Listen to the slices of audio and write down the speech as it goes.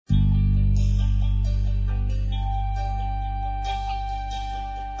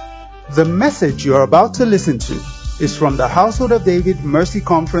The message you are about to listen to is from the Household of David Mercy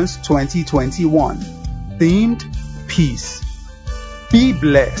Conference 2021, themed Peace. Be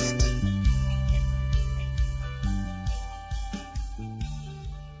blessed.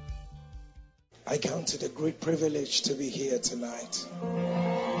 I count it a great privilege to be here tonight.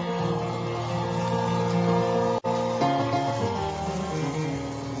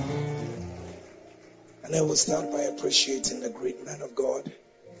 And I will start by appreciating the great man of God,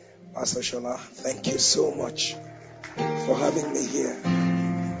 Pastor Shola. Thank you so much for having me here.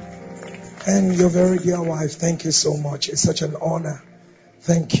 And your very dear wife, thank you so much. It's such an honor.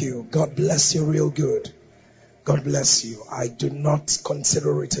 Thank you. God bless you real good. God bless you. I do not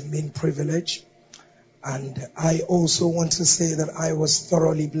consider it a mean privilege. And I also want to say that I was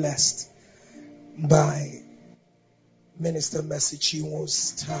thoroughly blessed by Minister Mercy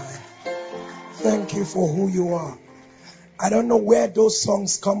Chinwo's time. Thank you for who you are. I don't know where those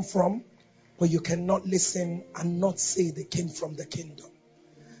songs come from, but you cannot listen and not say they came from the kingdom.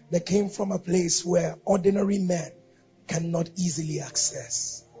 They came from a place where ordinary men cannot easily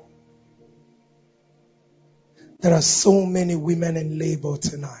access. There are so many women in labor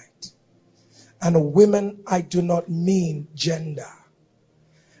tonight. And women, I do not mean gender.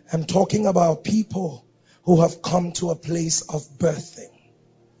 I'm talking about people who have come to a place of birthing.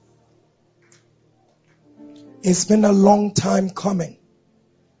 It's been a long time coming.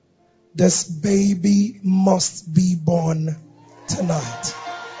 This baby must be born tonight.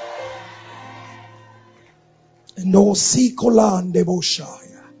 No sikola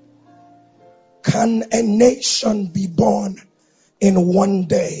ndeboshaya. Can a nation be born in one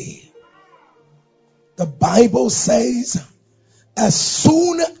day? The Bible says, as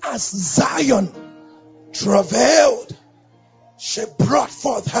soon as Zion travailed, she brought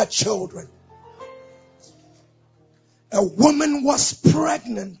forth her children. A woman was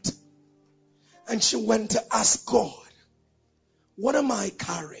pregnant and she went to ask God, what am I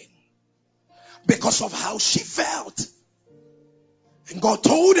carrying? Because of how she felt. And God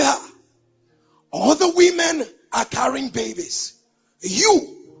told her, all the women are carrying babies.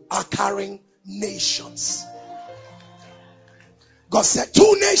 You are carrying nations. God said,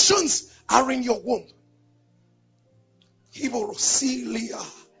 2 nations are in your womb. Iborosilia,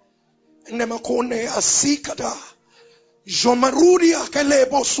 Nemakone Asikada, Jomarudia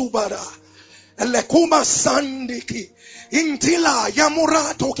Kelebo Subara, Elekuma Sandiki, Intila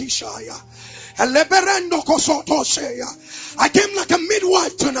Yamurato Kishaya, Eleberendo Kosotoshea. I came like a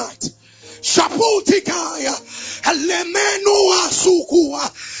midwife tonight. Shaputikaya, Elemenua Sukua,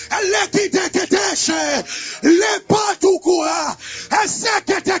 Elekiteketeshe, Lepatukua,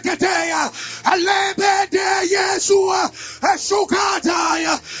 Eseketeketea, Elebede Yesua,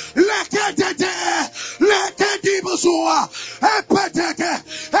 Esukataya, Leketete, Leketibusua, Epeteke,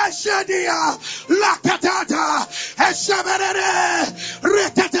 Eshedia, Lakatata, Eshabere,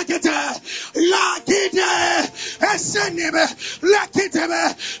 Reketekete, Lakide, Esenibe, Lekitebe,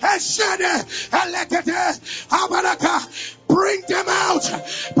 Eshede, Elekete, Abaraka. Bring them out.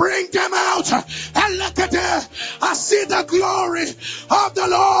 Bring them out. I see the glory of the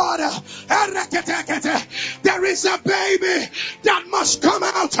Lord. There is a baby that must come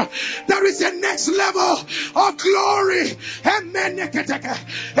out. There is a next level of glory.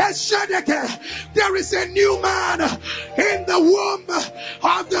 There is a new man in the womb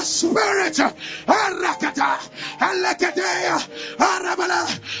of the Spirit.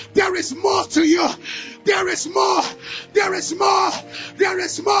 There is more to you. There is more. There is more. There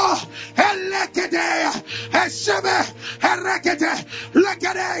is more. Elekadea, Heshebe, Herekete,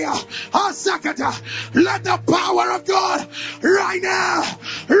 Lekadea, Hasakata. Let the power of God right now,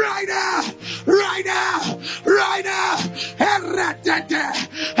 right now, right now, right now. Heretete,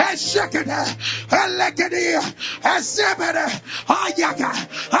 Heshekete, Elekadea, Hesebede, Hayaka,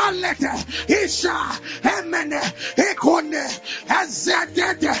 Alete, Isha, Hemene, Hekone,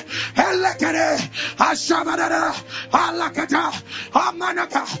 Hezedete, Elekade, Hashabada, Alakata,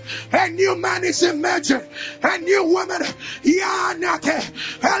 Amanaka. A new man is emerging. A new woman. Yanake,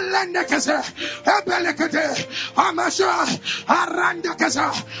 Helendekase, Ebelekate, Amasha,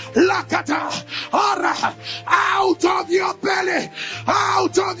 Arandakasa, Lakata, Ara, out of your belly,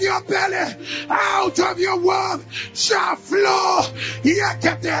 out of your belly, out of your womb shall flow.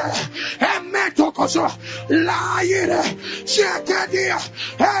 Yakate, Emetokoso, Laire, Shakadia,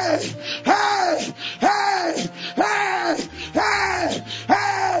 hey, hey, hey, hey, hey,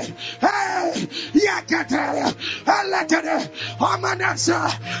 hey, hey, Yakate, Alakade, Amanasa,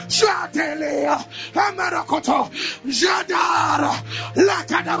 Shadelea, Amarakoto, Jadara,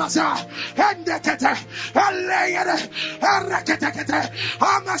 Lakadabasa, Endekete, Alayere, Erekete,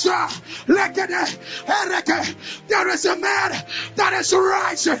 Amasa, Lekede, Ereke. There is a man that is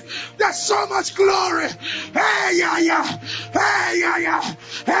rising. There's so much glory. Hey, yeah. Hey, yeah.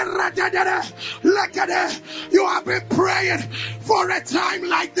 You have been praying for a time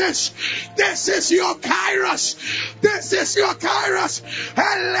like this. This is your Kairos. This is your Kairos.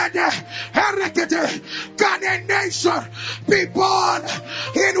 Can a nation be born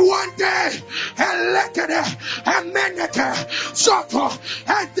in one day? Soto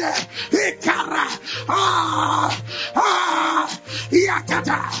and Ikara.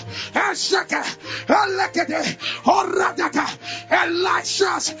 Yakata. Eshaka. Elekede. Oradaka.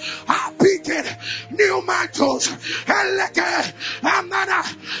 Elisha's are picking new mantles. Eleke. Amana.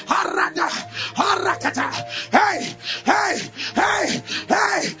 Arada. Arakata. Hey.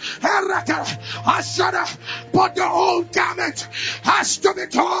 Araka. Ashada. But the old garment has to be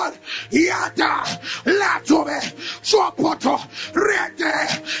torn. Yada. Latume. Sopoto. Rede.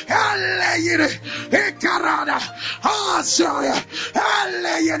 Eleyire. Ikarada. Asaya.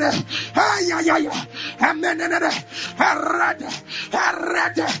 Eleyire. Ayaya. Amenene. Arada.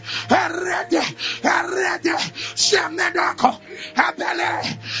 Shemedako. Abele.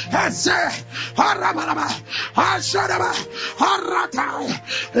 Ese. Arabalaba. Ashadaba. Arata.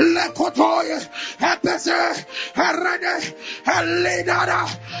 Lekotoye. Epese. Arade. Elidada.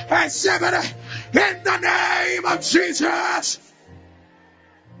 Esebede. In the name of Jesus.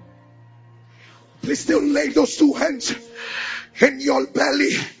 Please still lay those two hands in your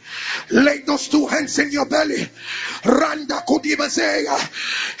belly. Lay those two hands in your belly. Randa Kudibazea.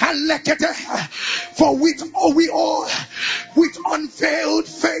 Alekete. For with we all with unveiled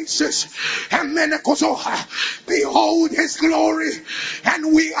faces. Behold his glory.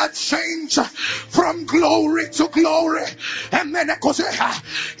 And we are changed from glory to glory.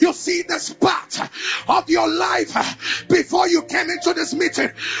 You see the spot of your life before you came into this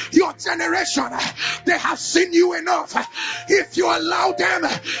meeting. Your generation, they have seen you enough. If you allow them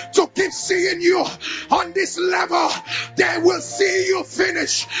to keep seeing you on this level, they will see you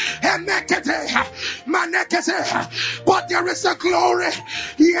finish. But there is a glory.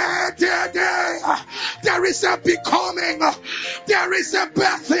 There is a becoming. There is a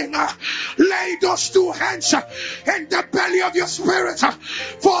birthing. Lay those two hands in the belly of your spirit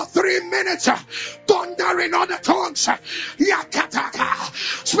for 3 minutes. Thunder in other tongues.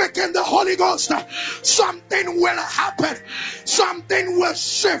 Speak in the Holy Ghost. Something will happen. Something will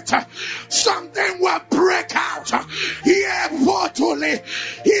shift. Something will break out. Portoli.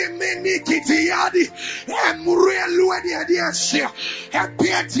 Iminikitiadi. Emreluediadia.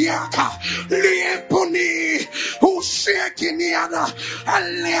 Epietiaka. Liemponi. Ushekiniana.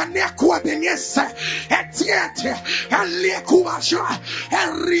 Alianekuabenese. Etiete. Aliekubasha.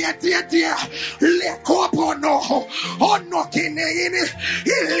 Erietietia. Lekopono. Onokineini.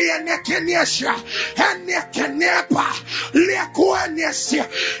 Ilianekenesha. Enekenepa. Lekuanesia.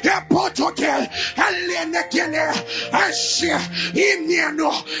 Epotokel. Alianekene. Ashia.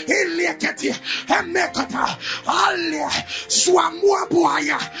 Imiano. Ilieketi. Emekata. Alia.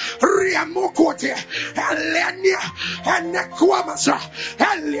 Swamuabuaya. Riamokote. Elenia. Enekwamasa.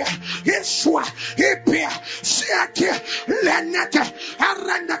 Elia. Iswa. Ipia. Siake. Leneke.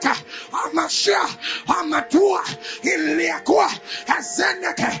 Arendeke. Amasha. Amatua. Iliakwa.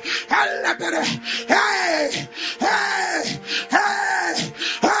 Ezeneke. Elebere. Hey.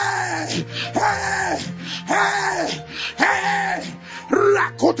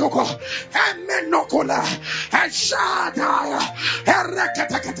 Rakotoko. Emenokola. Eshadaya.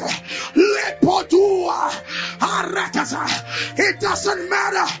 Ereketekete. Lepotua. Arakasa. It doesn't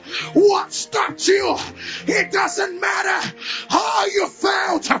matter what stopped you. It doesn't matter how you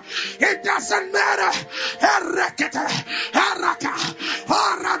felt. It doesn't matter. Erekete. Araka.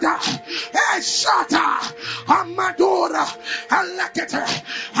 Arada. Eshata. Amadora. Alekete.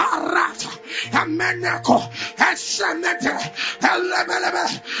 Arata. Ameneko. Eshenete. Elebelebe.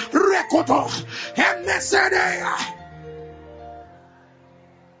 Rekoto. Emesedea.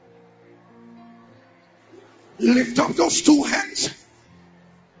 Lift up those two hands.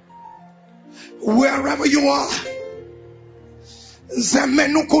 Wherever you are.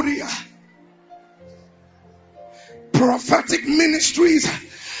 Zemenukuria. Prophetic ministries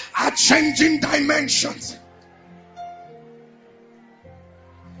are changing dimensions.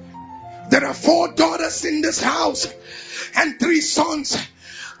 There are 4 daughters in this house and 3 sons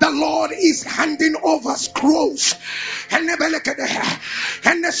The Lord is handing over scrolls. And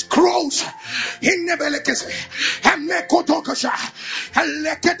the scrolls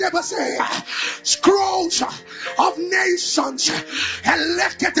scrolls of nations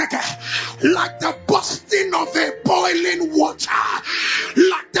like the busting of a boiling water,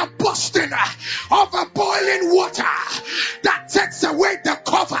 like the busting of a boiling water that takes away the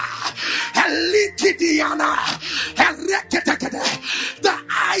cover. The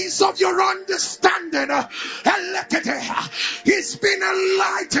eyes of your understanding is being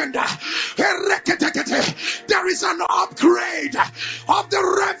enlightened. There is an upgrade of the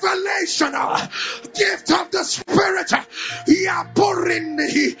revelation gift of the Spirit.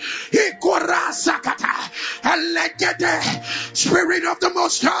 Spirit of the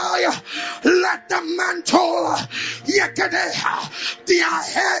Most High, let the mantle, their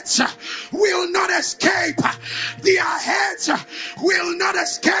heads will not escape. Their heads will not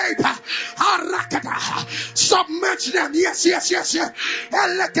escape. Submerge them. Yes.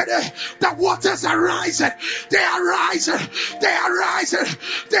 The waters are rising. They are rising. They are rising.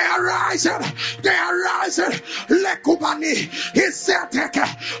 They are rising. They are rising. Lekubani.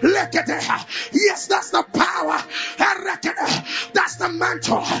 Yes, that's the power. That's the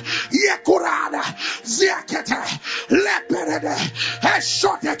mantle. Yekurada. Ziakete. Leperede.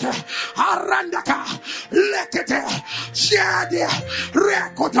 Eshoteke. Arandaka. Lekete. Shadia.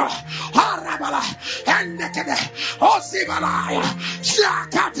 Rekoto. Harabala. Endekede. Osibalaya.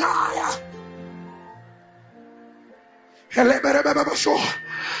 Shakataya.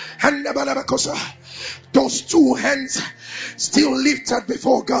 Those two hands still lifted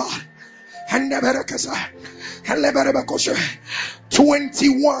before God.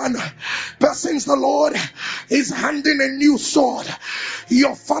 21 persons. The Lord is handing a new sword.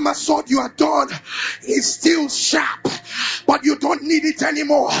 Your former sword you are done is still sharp, but you don't need it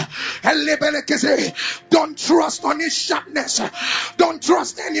anymore. Don't trust on its sharpness. Don't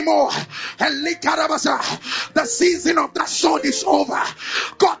trust anymore. The season of that sword is over.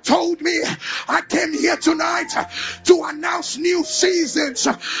 God told me I came here tonight to announce new seasons.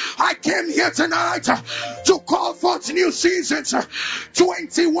 I came here tonight to call forth new seasons.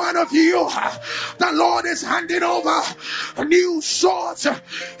 21 of you, the Lord is handing over new swords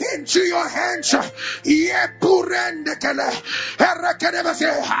into your hands.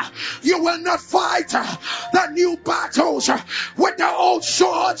 You will not fight the new battles with the old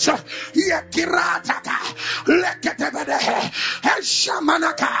swords.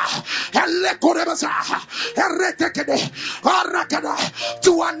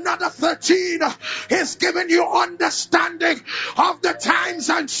 To another 13 is giving you understanding of the times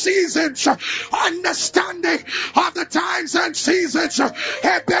and seasons. Understanding of the times and seasons.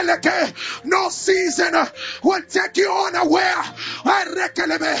 No season will take you unaware.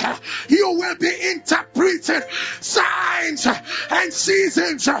 You will be interpreting signs and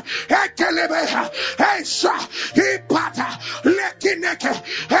seasons.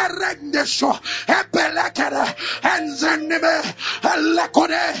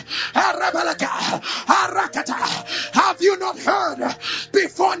 Have you not heard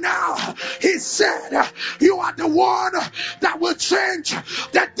before now? He said, you are the one that will change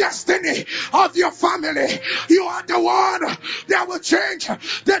the destiny of your family. You are the one that will change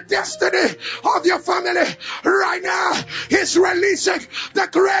the destiny of your family. Right now, He's releasing the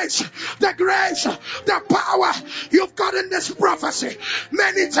grace, the power. You've gotten this prophecy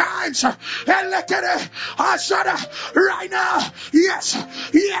many times. Right now, yes.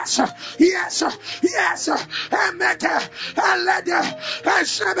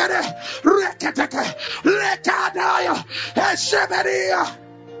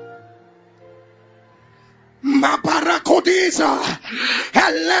 Mabarakodisa,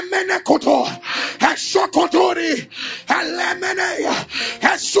 Elemenekoto, Eshokotori, Elemene,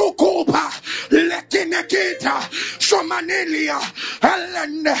 Esukopa, Lekinekita, Shomanelia,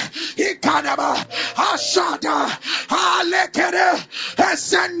 Elene, Ikadaba, Ashada, Alekere,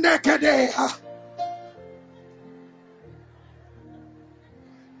 Esendekede.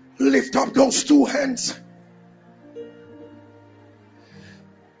 Lift up those two hands.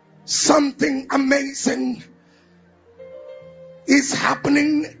 Something amazing is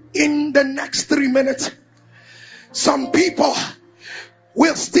happening in the next 3 minutes. Some people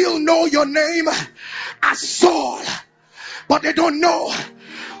will still know your name as Saul, but they don't know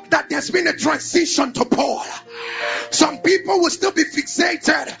that there's been a transition to Paul. Some people will still be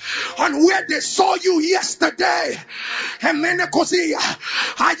fixated on where they saw you yesterday. Are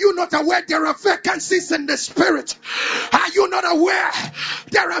you not aware there are vacancies in the spirit? Are you not aware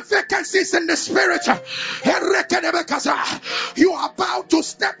there are vacancies in the spirit? You are about to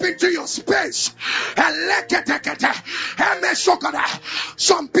step into your space.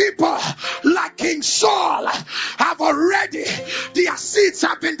 Some people, like King Saul, have already, their seats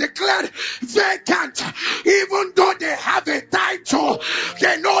have been declared vacant. Even though they have a title,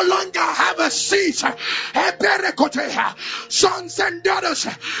 they no longer have a seat. Sons and daughters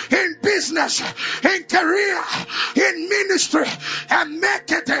in business, in career, in ministry, and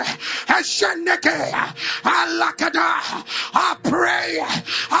make it I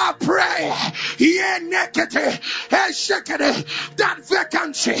pray,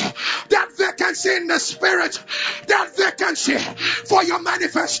 that vacancy in the spirit, that vacancy for your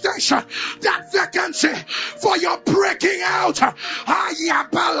manifestation, that vacancy for your breaking out.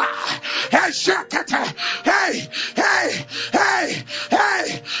 Ayabala, hey,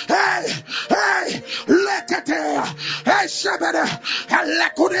 lekete, hey, shebede,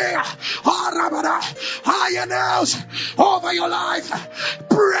 lekudea, arabada. I announce over your life,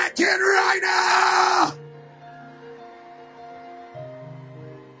 break it right now.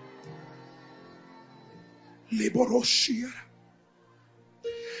 Liboroshia.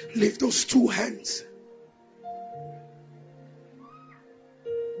 Lift those two hands.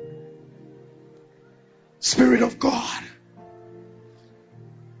 Spirit of God,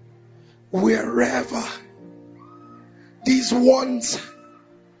 wherever these ones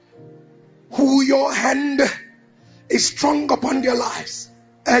who your hand is strong upon their lives.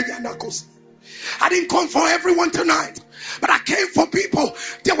 I didn't come for everyone tonight, but I came for people.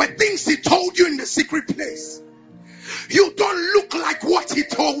 There were things he told you in the secret place. You don't look like what he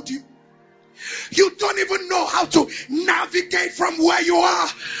told you. You don't even know how to navigate from where you are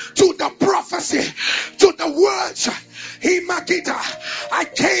to the prophecy, to the words. I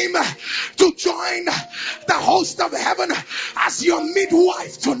came to join the host of heaven as your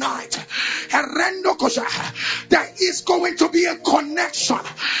midwife tonight. There is going to be a connection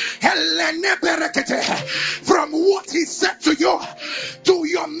from what he said to you to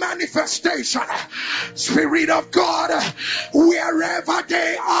your manifestation. Spirit of God, wherever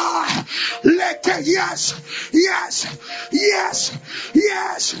they are, yes, yes, yes,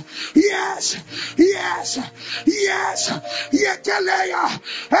 yes, yes, yes, yes. Yekelea,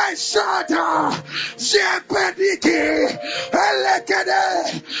 Eshada, Zepediki,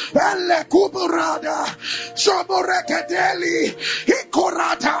 Elekede, Elekuburada, Shoborekadeli,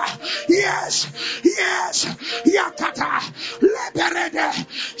 Hikorata, yes, yes, Yakata, Leberede,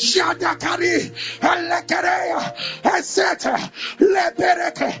 Jadakari, Elekerea, Esete,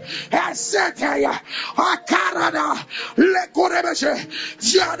 Lebereke, Esete, Akarada, Lekurebeshe,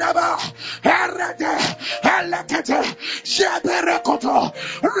 Jadaba, Erede, Elekete, Sheberekoto,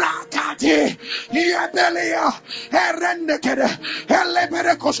 Rakati, Yebelia, Erendekede,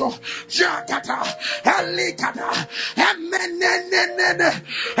 Eleberekoso, Jakata, Elikata, Emenene,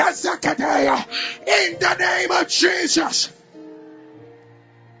 Ezekadea, in the name of Jesus.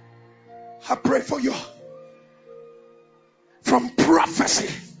 I pray for you from prophecy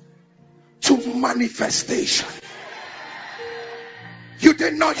to manifestation. You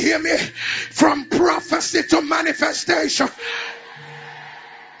did not hear me. From prophecy to manifestation.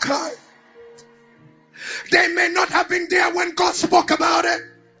 God. They may not have been there when God spoke about it,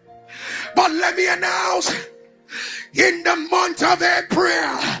 but let me announce, in the month of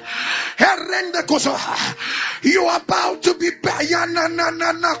April, you are about to be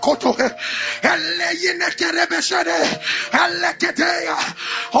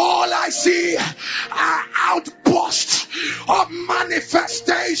all I see are outbursts of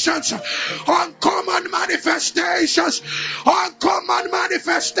manifestations, uncommon manifestations, uncommon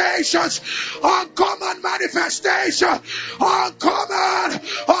manifestations, uncommon manifestation, uncommon,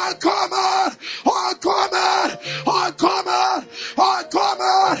 uncommon, uncommon, uncommon,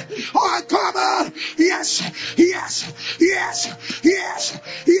 uncommon, uncommon. Yes, yes, yes, yes,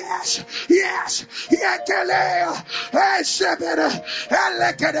 yes, yes. Yekelea, Eshebere,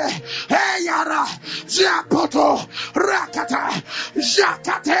 Elekede, Eyara, Japoto, Rakata,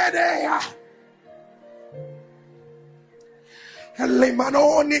 Jakatedea,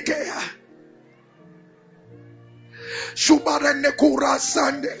 Elemanonikea, Shubarenekura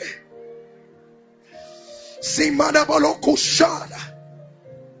Sandele, Simanabolo Kushada,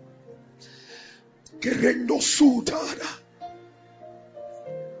 Kerendo Sudara,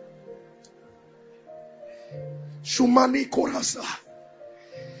 Shumani Korasa.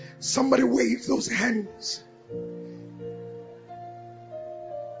 Somebody wave those hands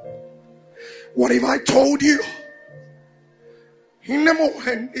What if I told you?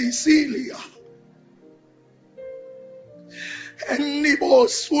 Isilia. Enibo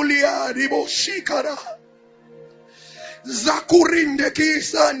sulia ribo shikara. Zakurinde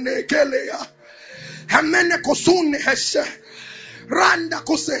kisane kelea. Hamene kosune heshe. Randa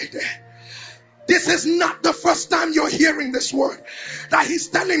kosede. This is not the first time you're hearing this word. That he's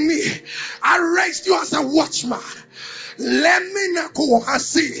telling me, I raised you as a watchman.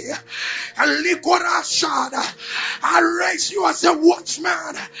 I raised you as a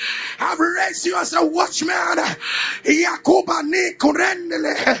watchman. I've raised you as a watchman.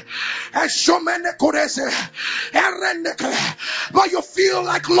 But you feel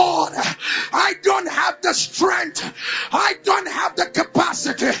like, Lord, I don't have the strength. I don't have the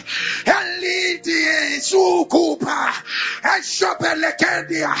capacity.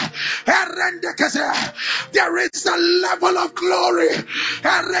 There is a level of glory.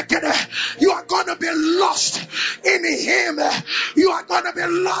 You are going to be lost in Him. You are going to be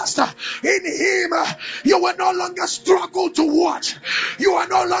lost in Him. You will no longer struggle to watch. You are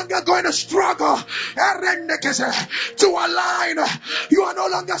no longer going to struggle to align. You are no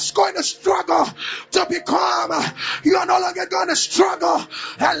longer going to struggle to become. You are no longer going to struggle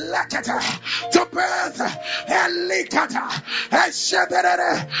to birth.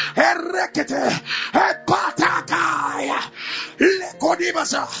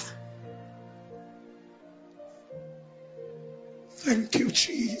 Thank you,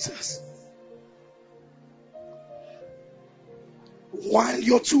 Jesus. While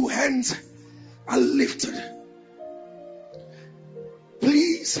your two hands are lifted,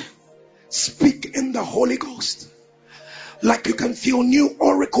 please speak in the Holy Ghost like you can feel new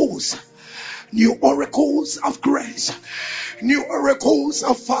oracles of grace, new oracles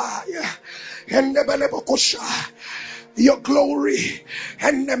of fire. And the your glory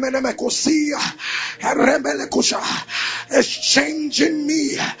and is changing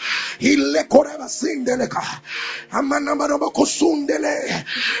me. Ile koreba sindeleka amanamano kusundele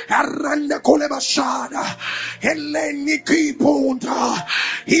aranda koleba shada eleniki punta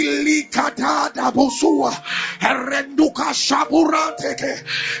ilikata busua renduka shaburanteke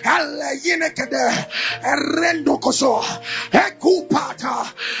alle yinekede rendukoso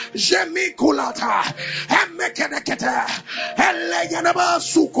ekupata jemikulata emekedekete elle yanaba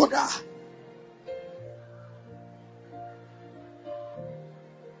sukoda.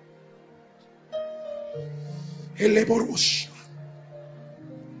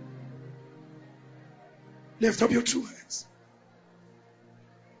 Lift up your two hands.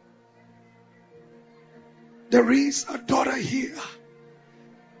 There is a daughter here,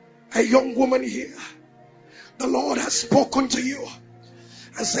 a young woman here. The Lord has spoken to you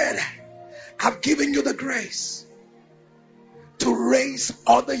and said, I've given you the grace to raise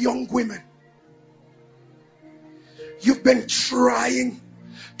other young women. You've been trying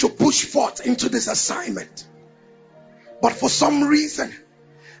to push forth into this assignment, but for some reason,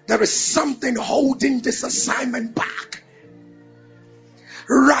 there is something holding this assignment back.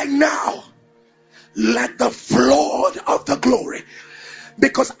 Right now, let the flood of the glory,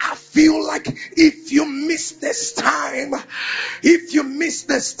 because I feel like if you miss this time, if you miss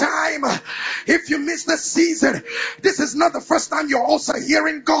this season, this is not the first time you're also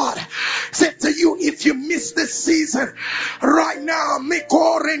hearing God say to you, if you miss this season, right now,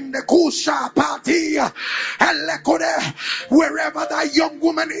 wherever that young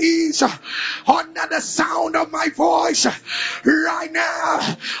woman is, under the sound of my voice, right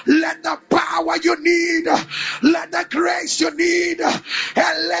now, let the power you need, let the grace you need,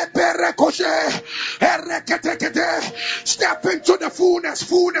 step into the fullness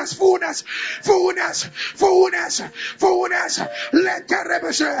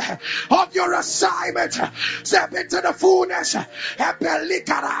of your assignment. Step into the fullness and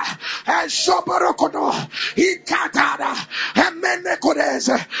Shobarokodo Ikatada and Menekodes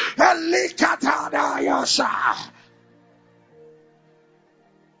and Likatada Yasha.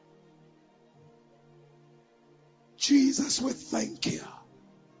 Jesus, we thank you.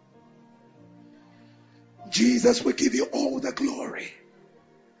 Jesus, we give you all the glory.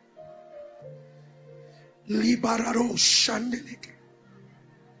 Libararo Shandelik.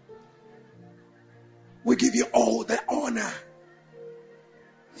 We give you all the honor.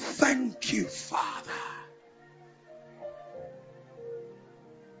 Thank you, Father.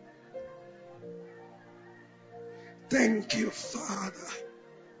 Thank you, Father.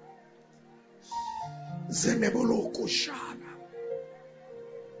 Zeneboloko Shana.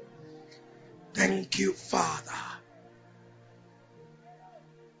 Thank you, Father.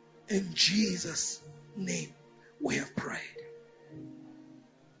 In Jesus' name we have prayed.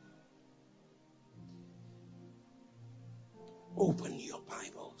 Open your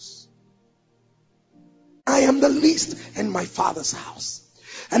Bibles. I am the least in my father's house.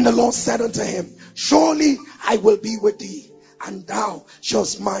 And the Lord said unto him, surely I will be with thee, and thou shalt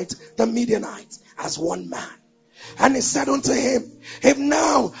smite the Midianites as one man. And he said unto him, if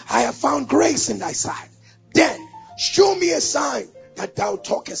now I have found grace in thy sight, then show me a sign that thou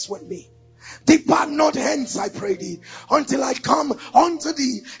talkest with me. Depart not hence, I pray thee, until I come unto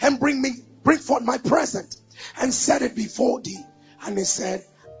thee and bring forth my present and set it before thee. And he said,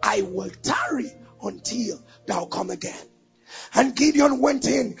 I will tarry until thou come again. And Gideon went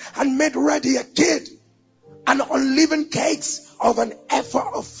in and made ready a kid and unleavened cakes of an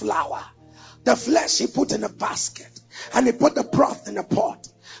ephah of flour. The flesh he put in a basket, and he put the broth in a pot,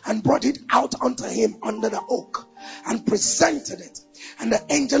 and brought it out unto him under the oak, and presented it. And the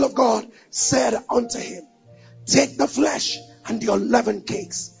angel of God said unto him, take the flesh and the unleavened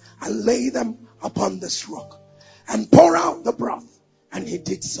cakes, and lay them upon this rock, and pour out the broth. And he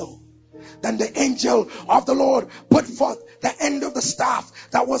did so. Then the angel of the Lord put forth the end of the staff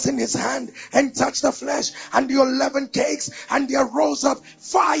that was in his hand, and touched the flesh and the unleavened cakes, and there rose up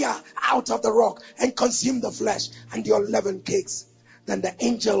fire out of the rock and consumed the flesh and the unleavened cakes. Then the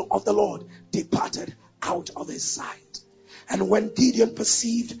angel of the Lord departed out of his sight. And when Gideon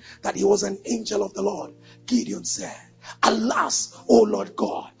perceived that he was an angel of the Lord, Gideon said, alas, O Lord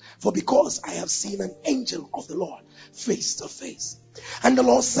God, for because I have seen an angel of the Lord face to face. And the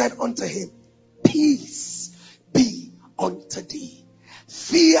Lord said unto him, peace be unto thee.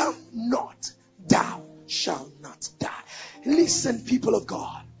 Fear not, thou shalt not die. Listen, people of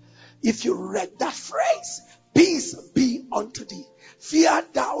God, if you read that phrase, peace be unto thee, fear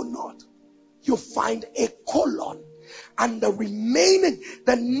thou not, you find a colon, and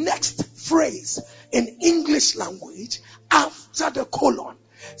the next phrase in English language after the colon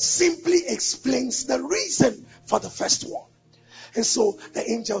simply explains the reason for the first one. And so the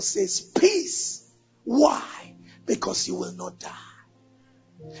angel says, peace. Why? Because you will not die.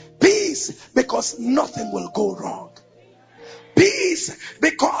 Peace, because nothing will go wrong. Peace,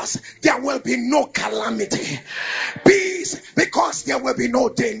 because there will be no calamity. Peace, because there will be no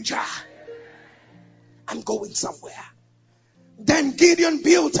danger. I'm going somewhere. Then Gideon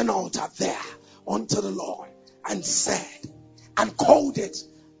built an altar there unto the Lord, and said, and called it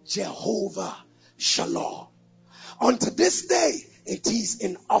Jehovah Shalom. Unto this day it is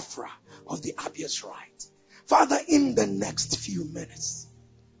in Ophrah of the Abiezrite. Father, in the next few minutes,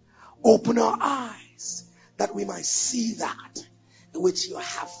 open our eyes that we might see that which you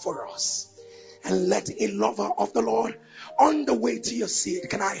have for us. And let a lover of the Lord, on the way to your seat,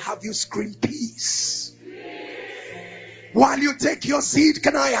 can I have you scream peace? While you take your seat,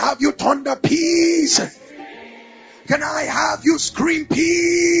 can I have you thunder peace? Can I have you scream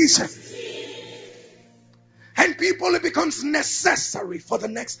peace? And people, it becomes necessary for the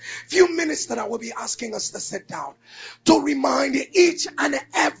next few minutes that I will be asking us to sit down to remind each and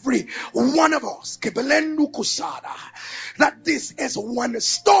every one of us that this is one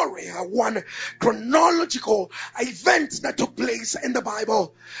story, one chronological event that took place in the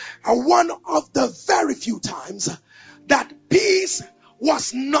Bible. One of the very few times that peace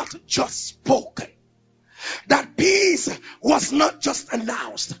was not just spoken, that peace was not just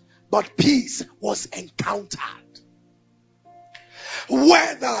announced, but peace was encountered.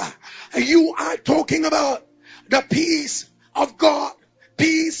 Whether you are talking about the peace of God,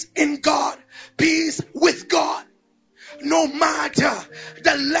 peace in God, peace with God, no matter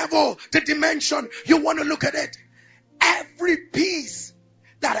the level, the dimension you want to look at it, every peace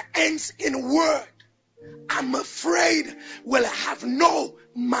that ends in word, I'm afraid, will have no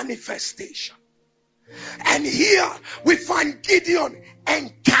manifestation. And here we find Gideon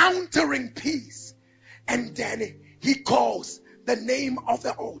encountering peace. And then he calls the name of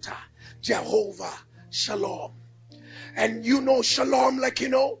the altar Jehovah Shalom. And you know Shalom, like you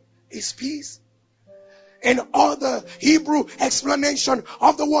know, is peace. In other Hebrew explanation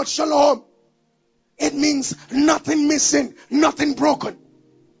of the word Shalom, it means nothing missing, nothing broken,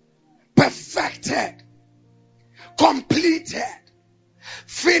 perfected, completed,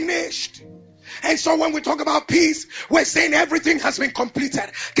 finished. And so when we talk about peace, we're saying everything has been completed.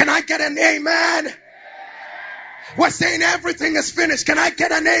 Can I get an amen? We're saying everything is finished. Can I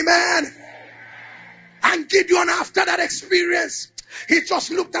get an amen? And Gideon, after that experience, he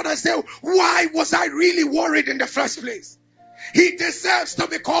just looked at us and said, why was I really worried in the first place? He deserves to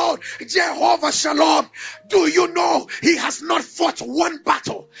be called Jehovah Shalom. Do you know he has not fought one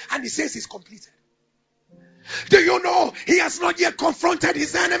battle and he says he's completed? Do you know he has not yet confronted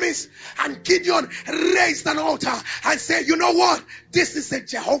his enemies? And Gideon raised an altar and said, you know what? This is a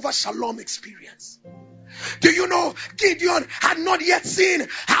Jehovah Shalom experience. Do you know Gideon had not yet seen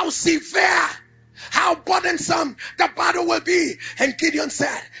how severe, how burdensome the battle will be? And Gideon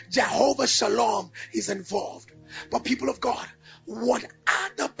said, Jehovah Shalom is involved. But people of God, what are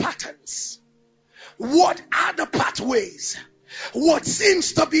the patterns? What are the pathways? What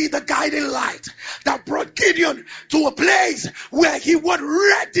seems to be the guiding light that brought Gideon to a place where he would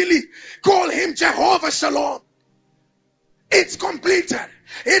readily call him Jehovah Shalom? It's completed.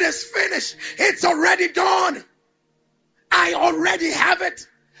 It is finished. It's already done. I already have it.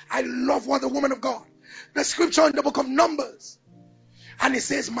 I love what the woman of God, the scripture in the book of Numbers, and it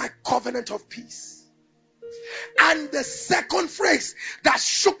says, my covenant of peace. And the second phrase that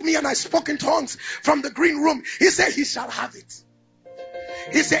shook me, and I spoke in tongues from the green room, he said, he shall have it.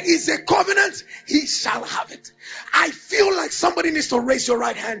 He said, it's a covenant, he shall have it. I feel like somebody needs to raise your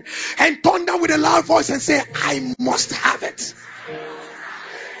right hand and thunder with a loud voice and say, I must have it.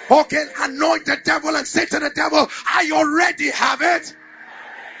 Okay, anoint the devil and say to the devil, I already have it.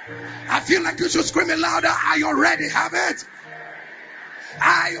 I feel like you should scream it louder. I already have it.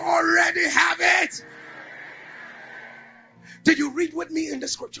 I already have it. Did you read with me in the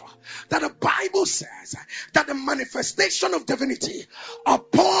scripture that the Bible says that the manifestation of divinity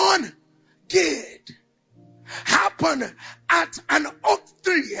upon Gid happened at an oak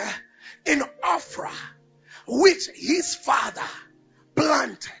tree in Ophrah, which his father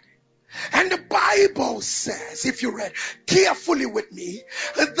planted? And the Bible says, if you read carefully with me,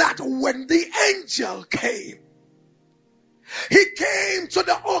 that when the angel came, he came to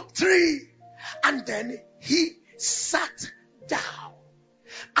the oak tree and then he sat down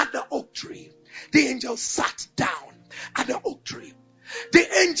at the oak tree. The angel sat down at the oak tree. The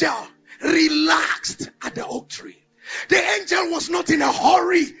angel relaxed at the oak tree. The angel was not in a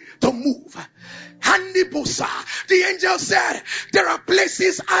hurry to move. Handibusa, the angel said, there are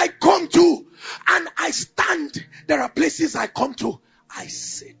places I come to and I stand. There are places I come to, I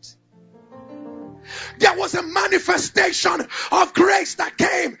sit. There was a manifestation of grace that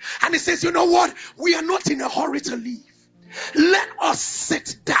came, and he says, you know what? We are not in a hurry to leave. Let us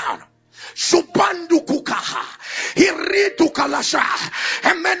sit down. Shubandu kukaha, hiritu kalasha,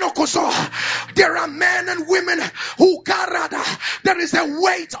 emenokoso. There are men and women who karada. There is a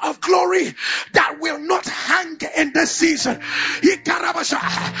weight of glory that will not hang in this season.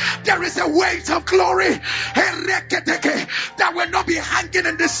 There is a weight of glory that will not be hanging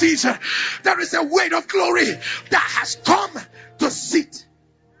in this season. There is a weight of glory that has come to sit.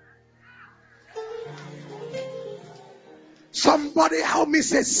 Somebody help me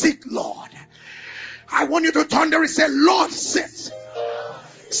say, sit, Lord. I want you to turn there and say, Lord, sit.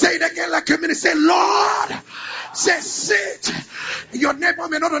 Say it again like a minute. Say, Lord, say, sit. Your neighbor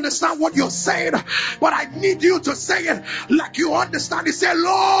may not understand what you're saying, but I need you to say it like you understand it. Say,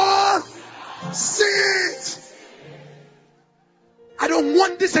 Lord, sit. I don't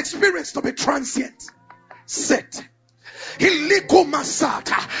want this experience to be transient. Sit. I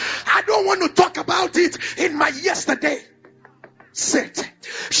don't want to talk about it in my yesterday. Sit.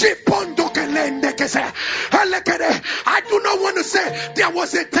 I do not want to say there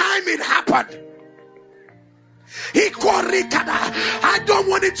was a time it happened. I don't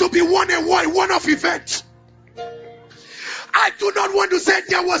want it to be one-off event. I do not want to say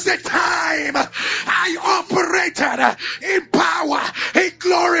there was a time I operated in power, in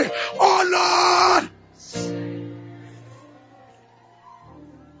glory. Oh Lord.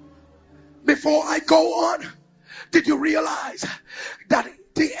 Before I go on, did you realize that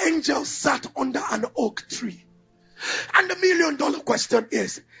the angel sat under an oak tree? And the $1 million question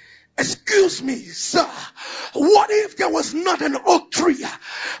is, excuse me, sir, what if there was not an oak tree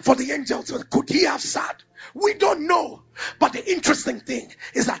for the angel? Could he have sat? We don't know. But the interesting thing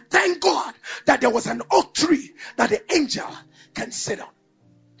is that thank God that there was an oak tree that the angel can sit on.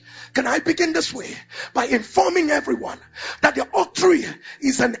 Can I begin this way by informing everyone that the oak tree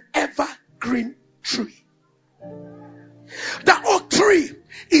is an evergreen tree? The oak tree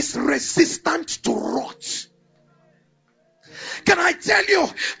is resistant to rot. Can I tell you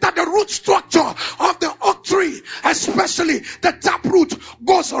that the root structure of the oak tree, especially the tap root,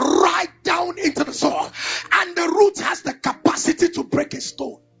 goes right down into the soil, and the root has the capacity to break a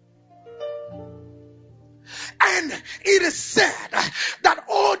stone. And it is said that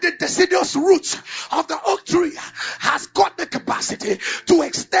all the deciduous roots of the oak tree has got the capacity to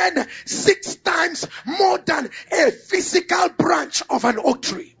extend 6 times more than a physical branch of an oak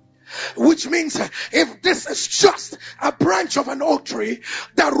tree. Which means if this is just a branch of an oak tree,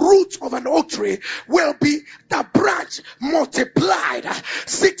 the root of an oak tree will be the branch multiplied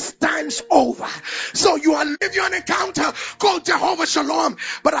 6 times over. So you are living an encounter called Jehovah Shalom.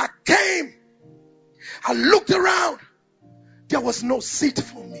 But I came I looked around. There was no seat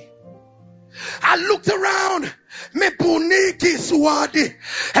for me. I looked around.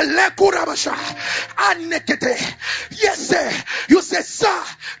 Yes, sir. You said, sir,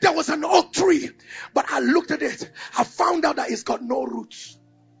 there was an oak tree. But I looked at it. I found out that it's got no roots.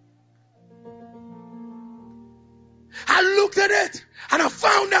 I looked at it and I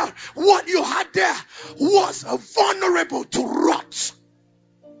found out what you had there was vulnerable to rot.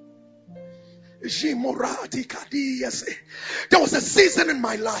 There was a season in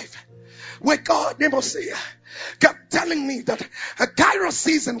my life where God kept telling me that a Kairos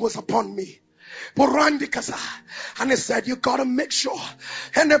season was upon me. And he said, you gotta make sure.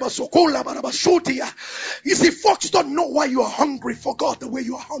 You see, folks don't know why you are hungry for God the way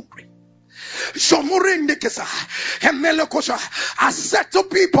you are hungry. I said to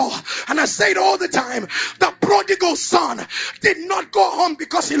people, and I say it all the time, the prodigal son did not go home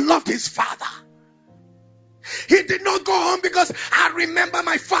because he loved his father. He did not go home because I remember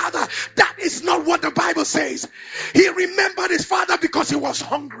my father. That is not what the Bible says. He remembered his father because he was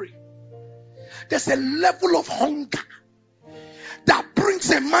hungry. There's a level of hunger that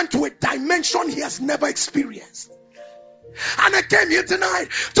brings a man to a dimension he has never experienced. And I came here tonight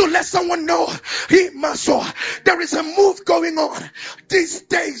to let someone know there is a move going on these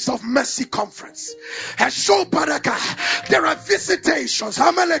days of Mercy Conference. There are visitations.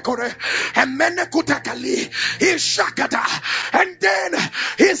 And then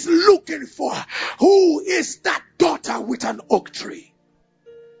he's looking for who is that daughter with an oak tree.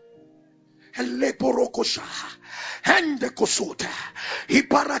 And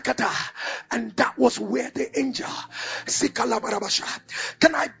that was where the angel.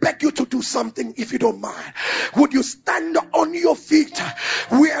 Can I beg you to do something if you don't mind? Would you stand on your feet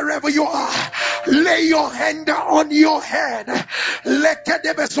wherever you are? Lay your hand on your head.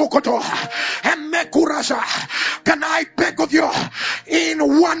 Can I beg of you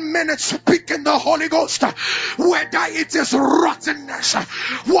in 1 minute speak in the Holy Ghost? Whether it is rottenness,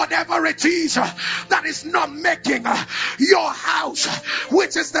 whatever it is that is not making your house,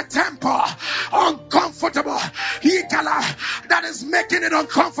 which is the temple, uncomfortable, that is making it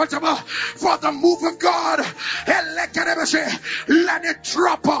uncomfortable for the move of God, let it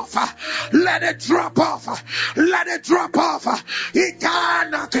drop off. Let it drop off. Let it drop off.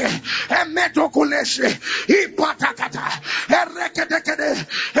 Ikanake emedokuleshi ipatakata erekedekede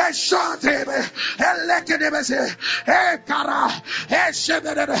eshatebe elekedebese ekara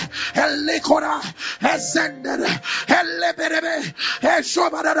eshebede elikora esendede eleberebe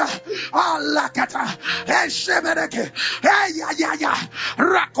eshobada alakata eshebedeke eyaya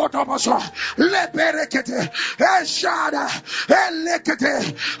rakotoboso leberekete eshada elekete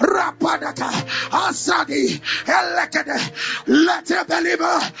rapadaka asadi elekete. Let a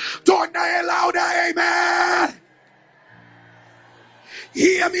believer don't die louder, amen.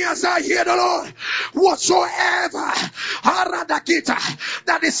 Hear me as I hear the Lord. Whatsoever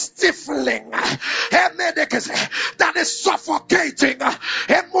that is stifling, that is suffocating,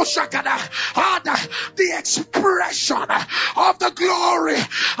 the expression of the glory,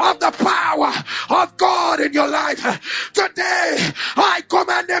 of the power of God in your life, today I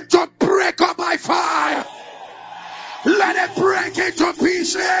command them to break up by fire. Let it break into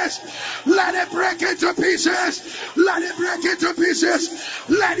pieces. Let it break into pieces. Let it break into pieces.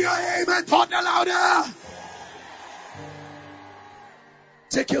 Let your amen thunder louder.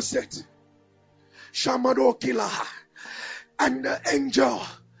 Take your seat. Shamado Kilaha. And the angel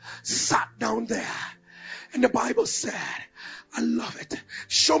sat down there. And the Bible said, I love it.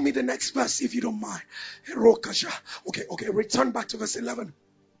 Show me the next verse if you don't mind. Okay. Return back to verse 11.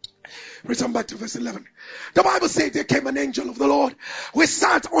 Return back to verse 11. The Bible says there came an angel of the Lord who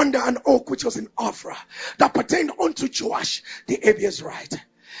sat under an oak which was in Ophrah that pertained unto Joash the Abiezrite,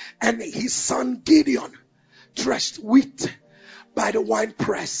 and his son Gideon threshed wheat by the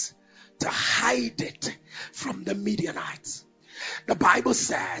winepress to hide it from the Midianites. The Bible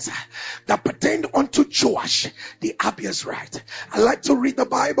says that pertained unto Joash the Abiezrite. I like to read the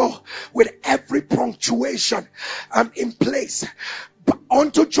Bible with every punctuation in place. But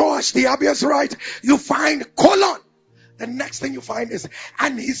unto Joash the Abiezrite, you find colon. The next thing you find is,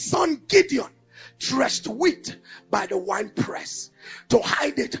 and his son Gideon threshed wheat by the winepress to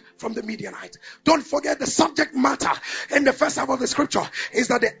hide it from the Midianites. Don't forget the subject matter in the first half of the scripture is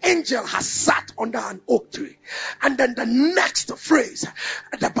that the angel has sat under an oak tree. And then the next phrase,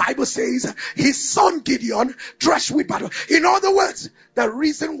 the Bible says, his son Gideon threshed wheat by the. In other words, the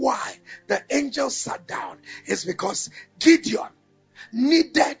reason why the angel sat down is because Gideon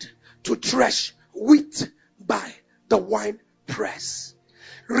needed to thresh wheat by the wine press.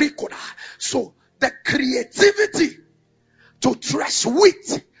 Rikoda. So the creativity to thresh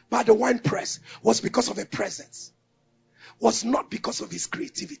wheat by the wine press was because of a presence, was not because of his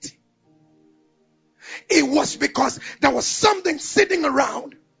creativity. It was because there was something sitting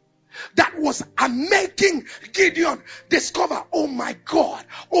around that was making Gideon discover, oh my God,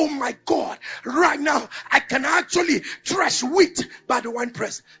 right now I can actually thresh wheat by the wine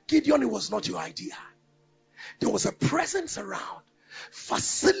press. Gideon, it was not your idea. There was a presence around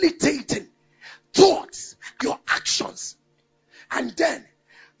facilitating thoughts, your actions. And then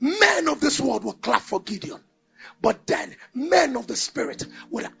men of this world will clap for Gideon. But then men of the spirit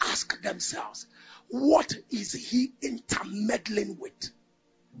will ask themselves, what is he intermeddling with?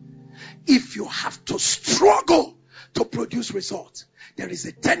 If you have to struggle to produce results, there is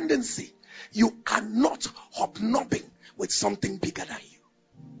a tendency you are not hobnobbing with something bigger than you.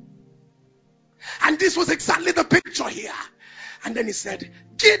 And this was exactly the picture here. And then he said,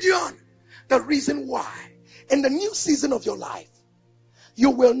 Gideon, the reason why in the new season of your life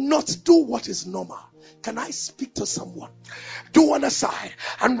you will not do what is normal. Can I speak to someone? Do one aside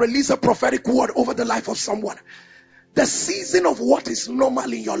and release a prophetic word over the life of someone. The season of what is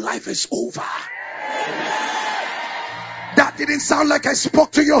normal in your life is over. That didn't sound like I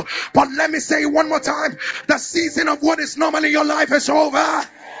spoke to you, but let me say it one more time. The season of what is normal in your life is over.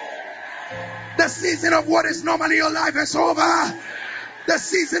 The season of what is normal in your life is over. The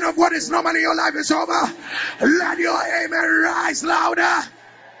season of what is normal in your life is over. Let your amen rise louder.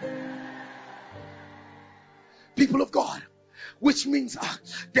 People of God, which means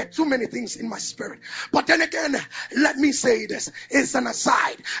there are too many things in my spirit. But then again, let me say this. It's an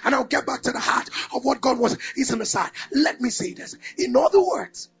aside. And I'll get back to the heart of what God was. It's an aside. Let me say this. In other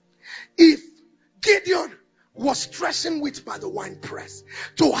words, if Gideon was threshing wheat by the wine press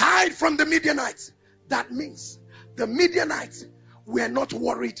to hide from the Midianites, that means the Midianites were not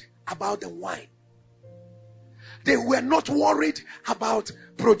worried about the wine. They were not worried about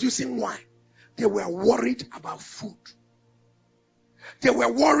producing wine. They were worried about food. They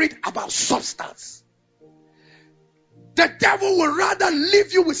were worried about substance. The devil will rather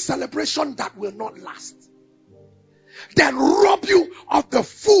leave you with celebration that will not last than rob you of the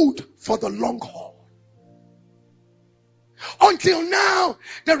food for the long haul. Until now,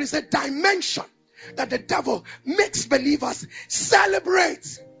 there is a dimension that the devil makes believers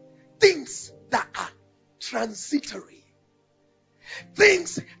celebrate things that are transitory,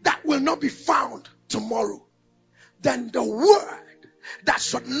 things that will not be found tomorrow. Then the word that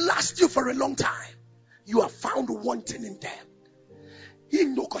should last you for a long time, you are found wanting in them.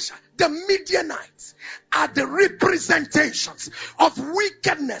 The Midianites are the representations of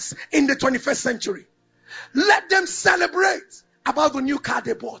wickedness in the 21st century. Let them celebrate about the new car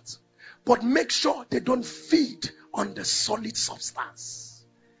they bought, but make sure they don't feed on the solid substance.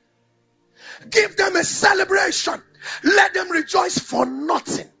 Give them a celebration. Let them rejoice for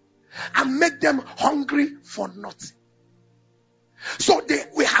nothing and make them hungry for nothing. So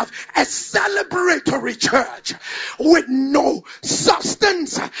we have a celebratory church with no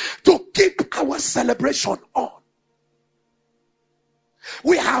substance to keep our celebration on.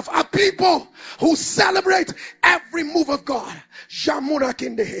 We have a people who celebrate every move of God. There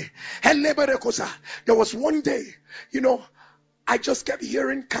was one day, I just kept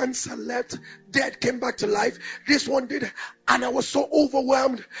hearing cancer left, dead, came back to life. This one did. And I was so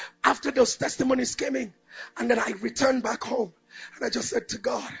overwhelmed after those testimonies came in. And then I returned back home. And I just said to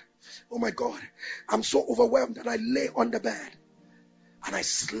God, oh my God, I'm so overwhelmed. And I lay on the bed. And I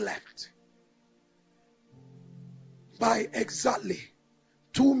slept. By exactly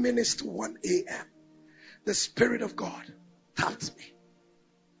 2 minutes to 1 a.m., the Spirit of God tapped me.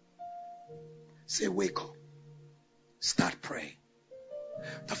 Say, wake up. Start praying.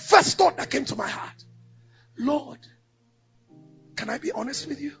 The first thought that came to my heart, Lord, can I be honest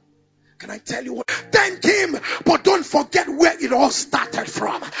with you? Can I tell you what? Thank him, but don't forget where it all started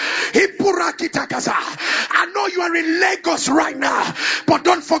from. I know you are in Lagos right now, but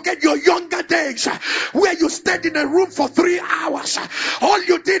don't forget your younger days where you stayed in a room for 3 hours. All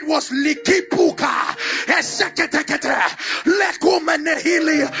you did was likipuka.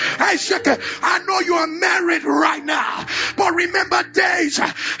 I know you are married right now, but remember days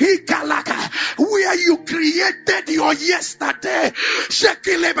where you created your yesterday.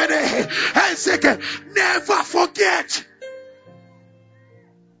 Never forget.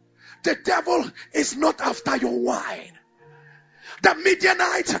 The devil is not after your wine. The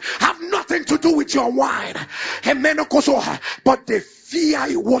Midianites have nothing to do with your wine. But they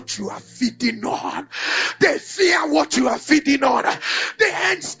fear what you are feeding on. They fear what you are feeding on. They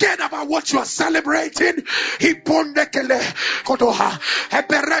ain't scared about what you are celebrating. Fear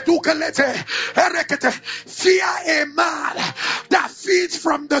a man that feeds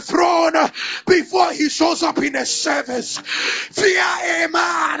from the throne before he shows up in a service. Fear a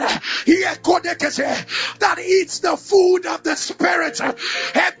man that eats the food of the spirit.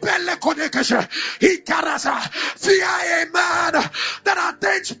 Fear a man that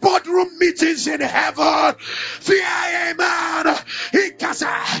attends boardroom meetings in heaven. Fear a man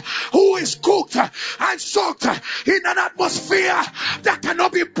who is cooked and soaked in an atmosphere that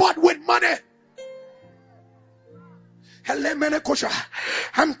cannot be bought with money.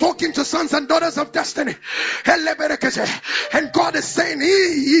 I'm talking to sons and daughters of destiny. And God is saying,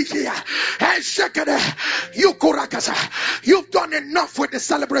 you've done enough with the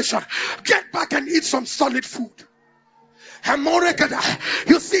celebration. Get back and eat some solid food.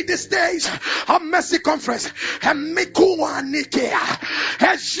 You see these days of Mercy Conference,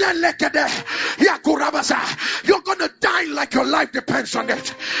 you're gonna die like your life depends on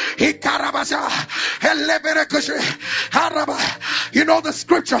it. You know the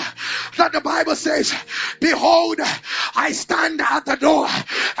scripture that the Bible says, behold, I stand at the door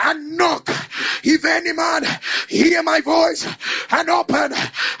and knock. If any man hear my voice and open,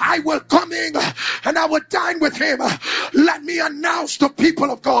 I will come in and I will dine with him. Let me announce to people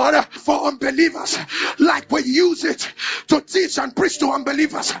of God, for unbelievers, like we use it to teach and preach to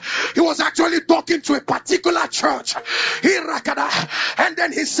unbelievers. He was actually talking to a particular church. And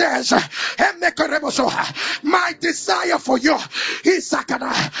then he says, my desire for you is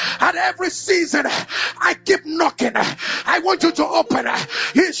at every season I keep knocking. I want you to open.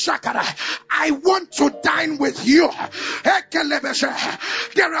 I want to dine with you.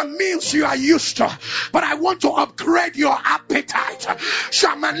 There are meals you are used to, but I want to upgrade your appetite.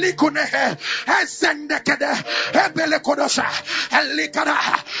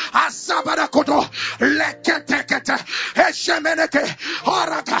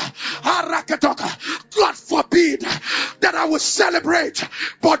 God forbid that I will celebrate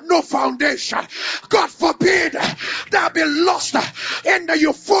but no foundation. God forbid that I be lost in the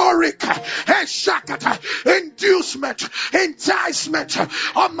euphoric inducement, enticement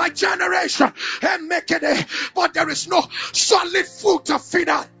of my generation and make it, but there is no solid food to feed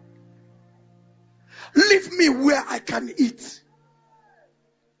on. Leave me where I can eat.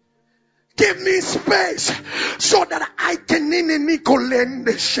 Give me space so that I can give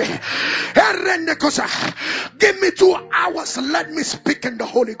me 2 hours. Let me speak in the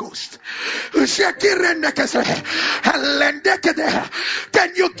Holy Ghost.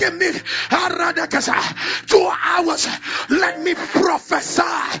 Can you give me 2 hours? Let me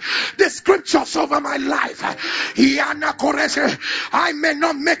prophesy the scriptures over my life. I may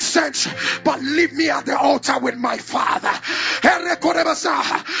not make sense, but leave me at the altar with my Father.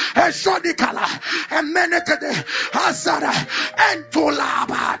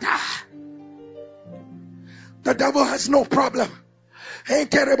 The devil has no problem.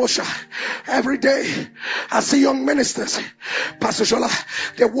 Every day I see young ministers, Pastor Shola,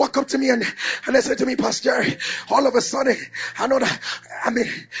 they walk up to me and they say to me, Pastor Jerry, all of a sudden, I know that,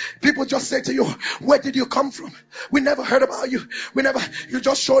 people just say to you, where did you come from? We never heard about you. You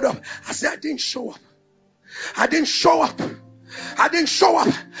just showed up. I said, I didn't show up. I didn't show up.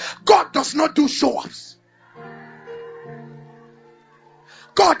 God does not do show-ups.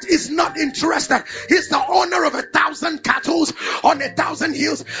 God is not interested. He's the owner of 1,000 cattle on 1,000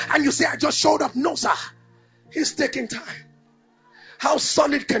 hills. And you say, I just showed up. No, sir. He's taking time. How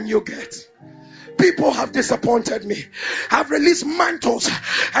solid can you get? People have disappointed me. I've released mantles,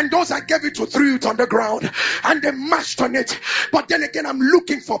 and those I gave it to threw it on the ground and they mashed on it. But then again, I'm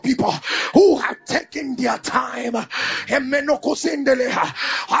looking for people who have taken their time.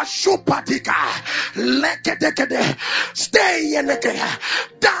 Stay and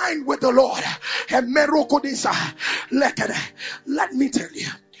dine with the Lord. Let me tell you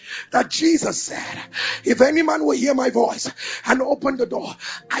that Jesus said, if any man will hear my voice and open the door,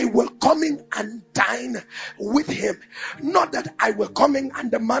 I will come in and dine with him. Not that I will come in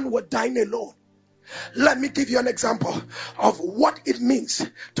and the man will dine alone. Let me give you an example of what it means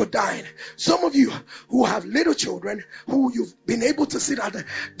to dine. Some of you who have little children who you've been able to sit at the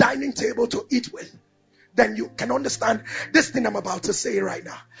dining table to eat with, then you can understand this thing I'm about to say right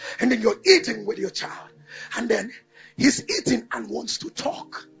now. And then you're eating with your child, and then he's eating and wants to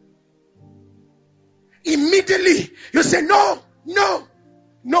talk. Immediately you say, no,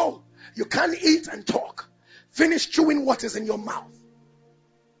 you can't eat and talk. Finish chewing what is in your mouth.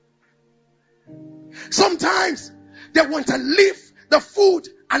 Sometimes they want to leave the food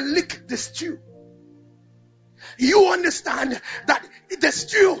and lick the stew. You understand that the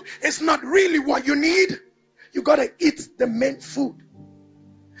stew is not really what you need. You gotta eat the main food.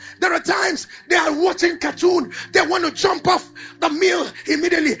 There are times they are watching cartoon. They want to jump off the meal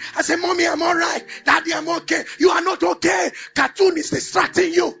immediately. I say, Mommy, I'm all right. Daddy, I'm okay. You are not okay. Cartoon is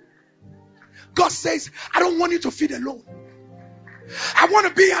distracting you. God says, I don't want you to feed alone. I want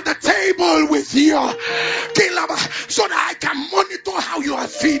to be at the table with you so that I can monitor how you are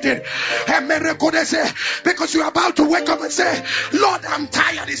feeding. Because you're about to wake up and say, Lord, I'm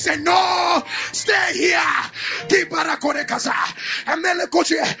tired. He said, no, stay here.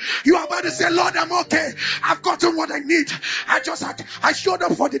 You are about to say, Lord, I'm okay. I've gotten what I need. I showed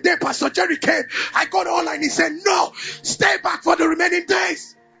up for the day Pastor Jerry came. I got all I need. He said, no, stay back for the remaining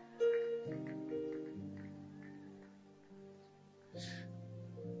days.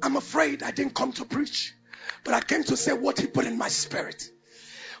 I'm afraid I didn't come to preach, but I came to say what he put in my spirit.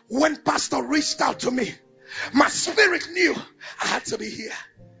 When Pastor reached out to me, my spirit knew I had to be here.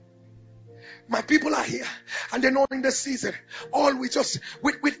 My people are here, and they know in this season, all we just,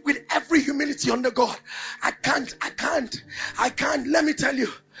 with every humility under God, I can't. Let me tell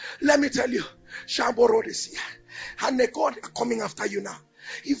you, Shambo Road is here, and the God are coming after you now.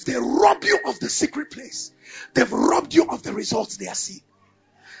 If they rob you of the secret place, they've robbed you of the results they are seeing.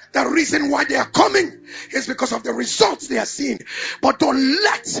 The reason why they are coming is because of the results they are seeing. But don't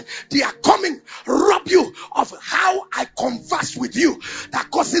let their coming rob you of how I converse with you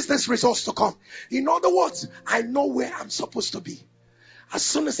that causes these results to come. In other words, I know where I'm supposed to be. As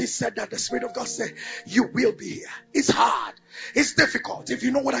soon as he said that, the Spirit of God said, you will be here. It's hard. It's difficult. If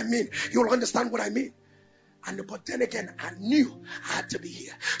you know what I mean, you'll understand what I mean. But then again, I knew I had to be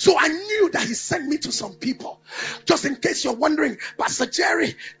here. So I knew that he sent me to some people. Just in case you're wondering, Pastor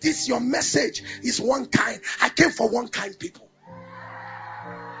Jerry, this your message is one kind. I came for one kind people.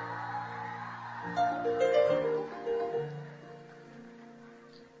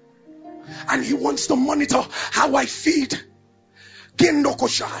 And he wants to monitor how I feed.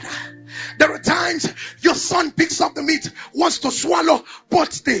 There are times your son picks up the meat, wants to swallow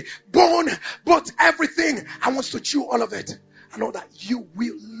both the bone, both everything, and wants to chew all of it. I know that you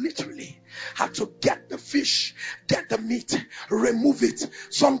will literally have to get the fish, get the meat, remove it,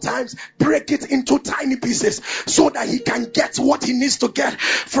 sometimes break it into tiny pieces so that he can get what he needs to get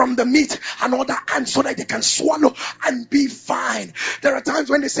from the meat and all that, and so that they can swallow and be fine. There are times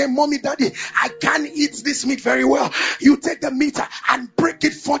when they say, Mommy, Daddy, I can't eat this meat very well. You take the meat and break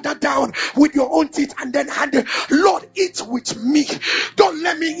it further down with your own teeth and then hand it. Lord, eat with me. Don't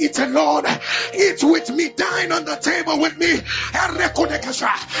let me eat alone. Eat with me. Dine on the table with me. And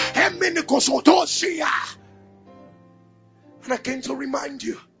I came to remind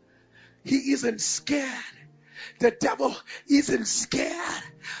you, he isn't scared. The devil isn't scared.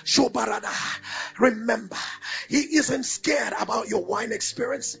 Shobarada. Remember, he isn't scared about your wine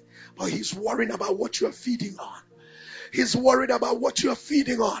experience, but he's worried about what you're feeding on. He's worried about what you're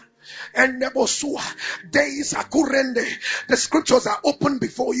feeding on. And days are kurende. The scriptures are open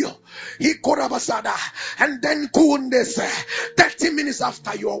before you. And then 30 minutes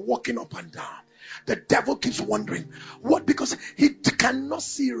after, you are walking up and down. The devil keeps wondering what, because he cannot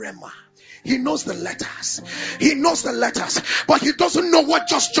see Rema. He knows the letters. He knows the letters, but he doesn't know what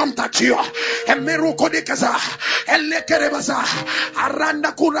just jumped at you.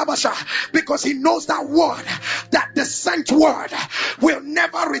 Because he knows that word, that the sent word will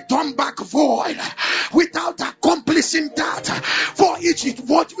never return back void without accomplishing that for which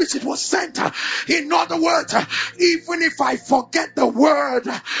it was sent. In other words, even if I forget the word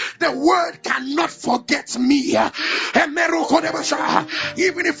cannot forget me.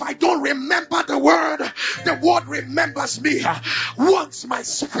 Even if I don't remember the word remembers me once my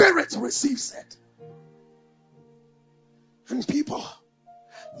spirit receives it. And people,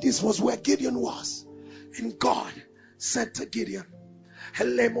 this was where Gideon was. And God said to Gideon, I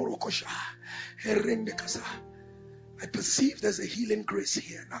perceive there's a healing grace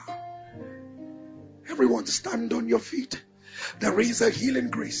here now. Everyone stand on your feet. There is a healing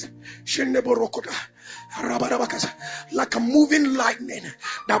grace. Like a moving lightning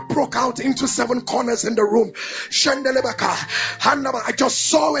that broke out into 7 corners in the room. I just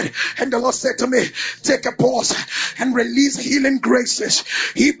saw it, and the Lord said to me, take a pause and release healing graces.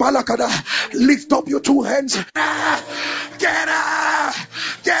 Lift up your 2 hands. Get up!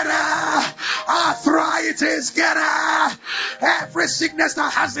 Get up! Arthritis, get up! Every sickness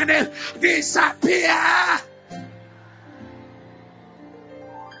that has in it, disappear!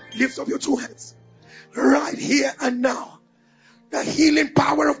 Lift up your 2 hands. Right here and now. The healing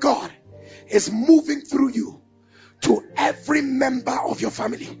power of God is moving through you to every member of your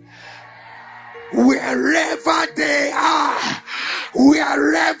family, wherever they are,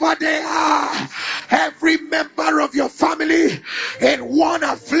 every member of your family in one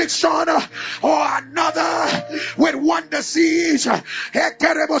affliction or another, with one disease, I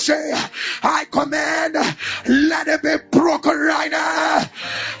command, let it be broken right now.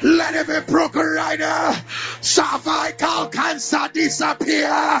 Let it be broken right now. Cervical cancer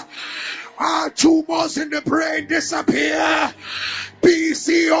disappear. Tumors in the brain disappear.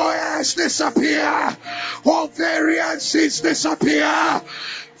 PCOS disappear. Ovarian cysts disappear.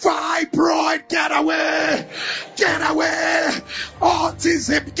 Fibroid, get away. Get away.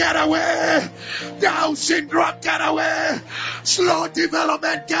 Autism, get away. Down syndrome, get away. Slow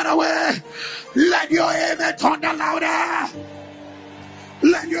development, get away. Let your amen thunder louder.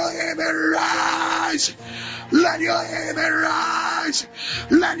 Let your amen rise. Let your amen rise.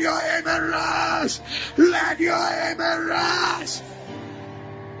 Let your amen rise. Let your amen rise.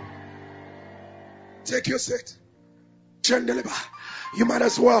 Take your seat. You might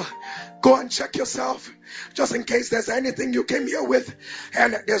as well go and check yourself, just in case there's anything you came here with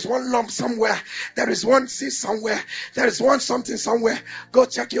and there's one lump somewhere, there is one cyst somewhere, there is one something somewhere. Go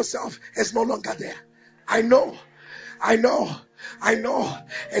check yourself. It's no longer there. I know.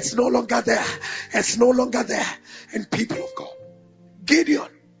 It's no longer there. It's no longer there. And people of God, Gideon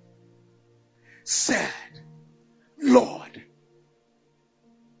said, Lord,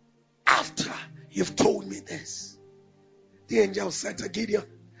 after you've told me this, the angel said to Gideon,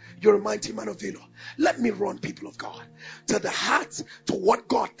 you're a mighty man of valor. Let me run, people of God, to the heart, to what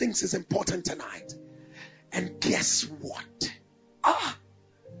God thinks is important tonight. And guess what?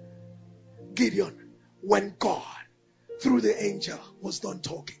 Gideon, when God, through the angel, was done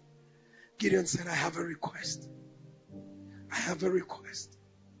talking, Gideon said, I have a request. I have a request.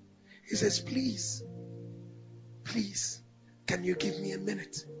 He says, please, can you give me a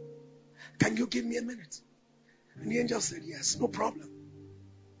minute? Can you give me a minute? And the angel said, yes, no problem.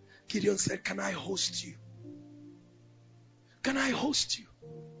 Gideon said, can I host you? Can I host you?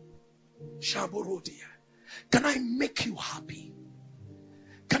 Shaborodia. Can I make you happy?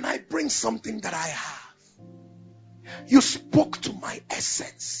 Can I bring something that I have? You spoke to my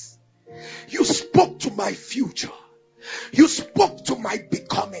essence. You spoke to my future. You spoke to my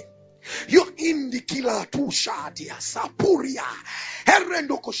becoming. You indikila tu shadia sapuria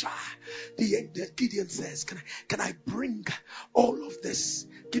herendokosha. The Gideon says, can I bring all of this?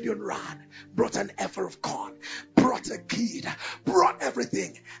 Gideon ran, brought an heifer of corn, brought a kid, brought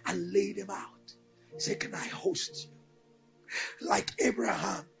everything, and laid him out. He said, can I host you? Like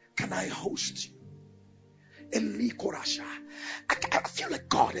Abraham, can I host you? I feel like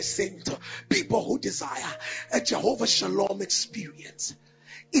God is saying to people who desire a Jehovah Shalom experience,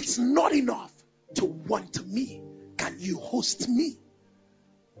 it's not enough to want me. Can you host me?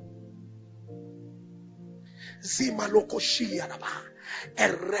 Do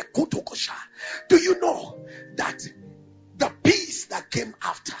you know that the peace that came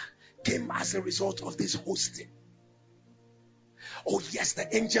after came as a result of this hosting? Oh yes,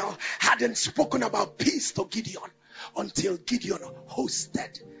 the angel hadn't spoken about peace to Gideon until Gideon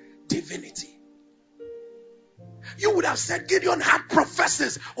hosted divinity. You would have said Gideon had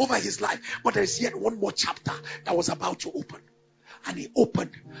prophecies over his life, but there is yet one more chapter that was about to open. And he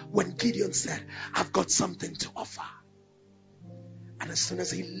opened when Gideon said, I've got something to offer. And as soon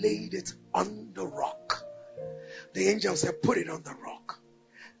as he laid it on the rock, the angel said, put it on the rock.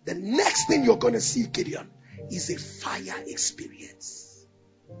 The next thing you're going to see, Gideon, is a fire experience.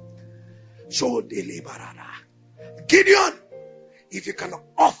 Gideon, if you can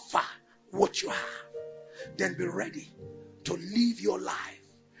offer what you have, then be ready to live your life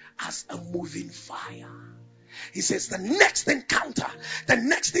as a moving fire. He says the next encounter, the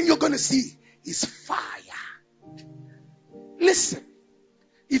next thing you're going to see is fire. Listen,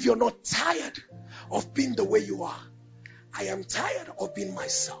 if you're not tired of being the way you are, I am tired of being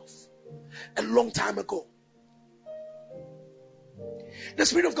myself. A long time ago, the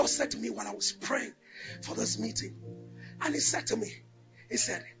Spirit of God said to me when I was praying for this meeting, and he said to me, he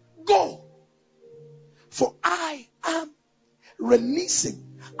said, go, for I am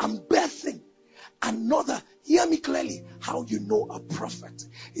releasing, I'm birthing another. Hear me clearly. How you know a prophet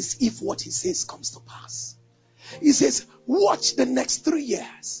is if what he says comes to pass. He says, watch the next 3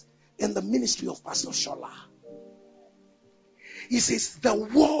 years in the ministry of Pastor Shola. He says, the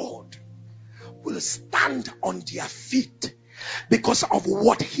world will stand on their feet because of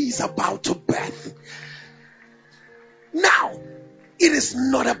what he's about to birth. Now, it is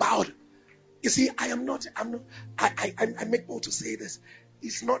not about, you see, I make bold to say this.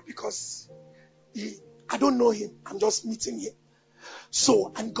 It's not because I don't know him. I'm just meeting him.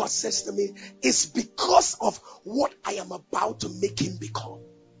 So, and God says to me, it's because of what I am about to make him become.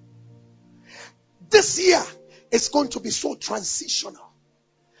 This year is going to be so transitional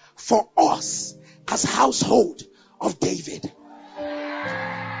for us as household of David.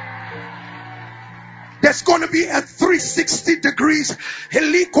 There's going to be a 360 degrees.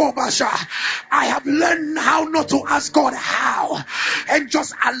 I have learned how not to ask God how and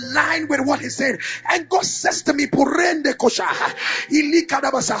just align with what he said. And God says to me,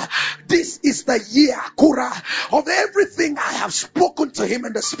 this is the year, Kura, of everything I have spoken to him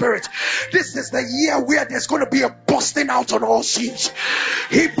in the spirit. This is the year where there's going to be a busting out on all seas.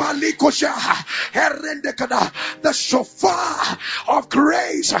 The shofar of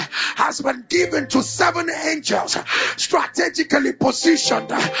grace has been given to 7 angels strategically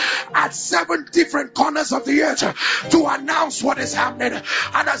positioned at 7 different corners of the earth to announce what is happening.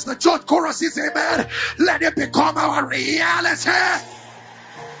 And as the church chorus says, amen, let it become our reality.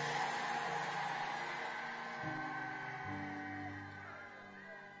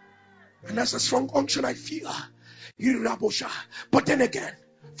 And that's a strong unction I feel. But then again,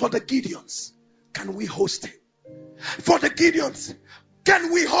 for the Gideons, can we host him? For the Gideons,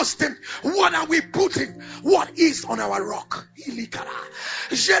 can we host him? What are we putting? What is on our rock? Lord,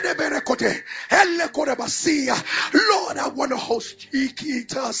 I want to host. Gideon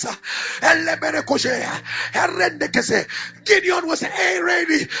was, hey,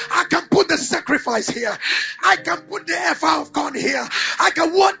 ready. I can put the sacrifice here. I can put the ephah of corn here. I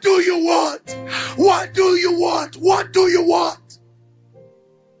can, what do you want? What do you want? What do you want?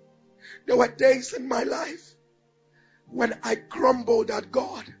 There were days in my life when I grumbled at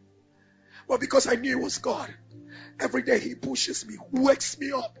God. But because I knew it was God, every day he pushes me, wakes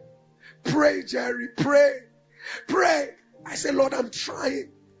me up. Pray, Jerry, pray. Pray. I say, Lord, I'm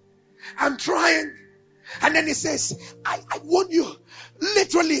trying. I'm trying. And then he says, I want you.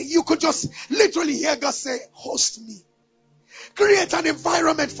 Literally, you could just literally hear God say, host me. Create an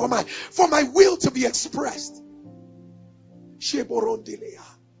environment for my will to be expressed.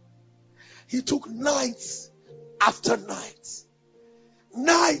 He took nights after night,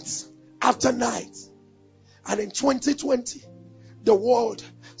 night after night. And in 2020, the world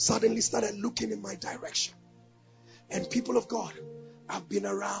suddenly started looking in my direction. And people of God have been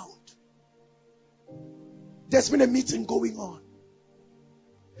around. There's been a meeting going on.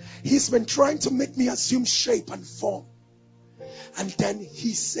 He's been trying to make me assume shape and form. And then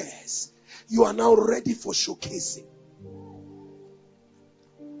he says, you are now ready for showcasing.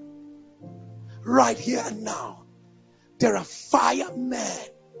 Right here and now. There are firemen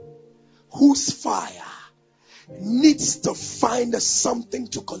whose fire needs to find something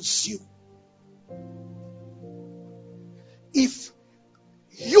to consume. If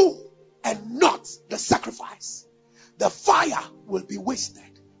you are not the sacrifice, the fire will be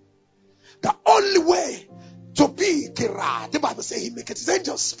wasted. The only way to be Kira, the Bible says he makes his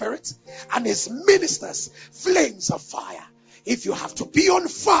angels spirits and his ministers flames of fire. If you have to be on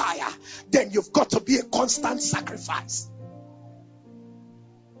fire, then you've got to be a constant sacrifice.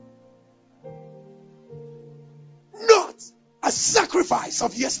 Not a sacrifice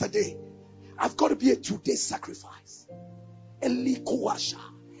of yesterday. I've got to be a today sacrifice.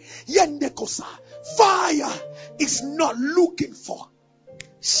 Fire is not looking for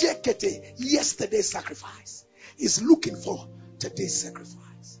yesterday's sacrifice. It's looking for today's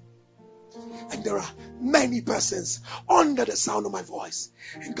sacrifice. And there are many persons under the sound of my voice.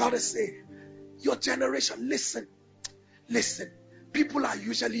 And God is saying, your generation, listen. People are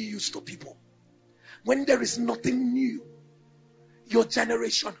usually used to people. When there is nothing new, your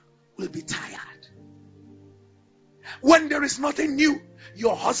generation will be tired. When there is nothing new,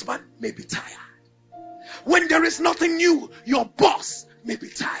 your husband may be tired. When there is nothing new, your boss may be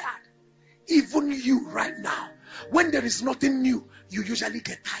tired. Even you right now, when there is nothing new, you usually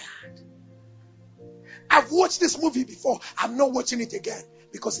get tired. I've watched this movie before. I'm not watching it again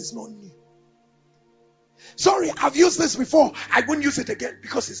because it's not new. Sorry, I've used this before. I won't use it again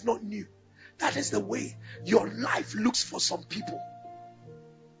because it's not new. That is the way your life looks for some people.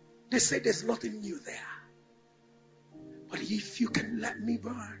 They say there's nothing new there. But if you can let me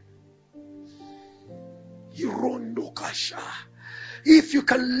burn, if you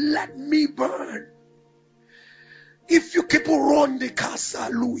can let me burn, if you keep on the casa,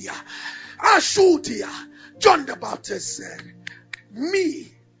 hallelujah. Ashutia, John the Baptist said,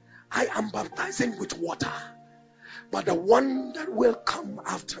 me, I am baptizing with water, but the one that will come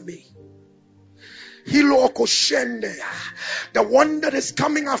after me, the one that is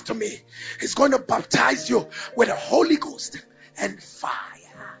coming after me, is going to baptize you with the Holy Ghost and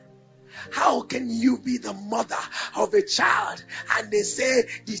fire. How can you be the mother of a child and they say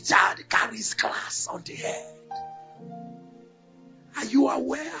the child carries class on the head? Are you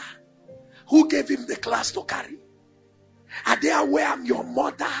aware who gave him the class to carry? Are they aware I'm your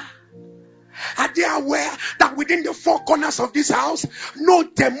mother? Are they aware that within the four corners of this house, no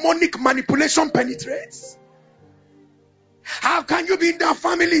demonic manipulation penetrates? How can you be in their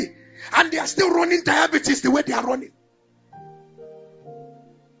family and they are still running diabetes the way they are running?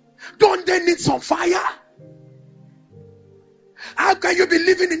 Don't they need some fire? How can you be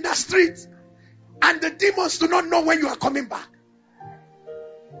living in the street and the demons do not know when you are coming back?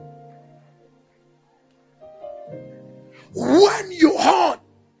 When you horn,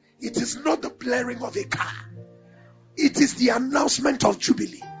 it is not the blaring of a car. It is the announcement of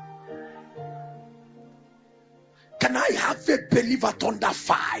Jubilee. Can I have a believer under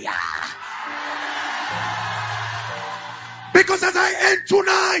fire? Because as I end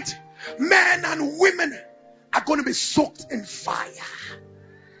tonight, men and women are going to be soaked in fire.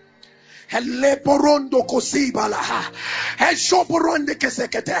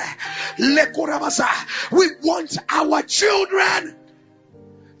 We want our children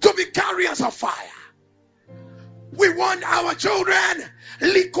to be carriers of fire. We want our children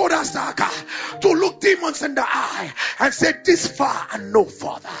to look demons in the eye and say, this far and no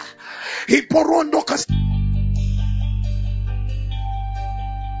further.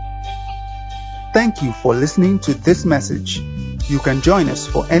 Thank you for listening to this message. You can join us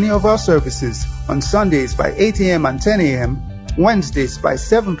for any of our services on Sundays by 8 a.m. and 10 a.m., Wednesdays by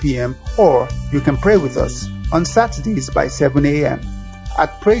 7 p.m., or you can pray with us on Saturdays by 7 a.m.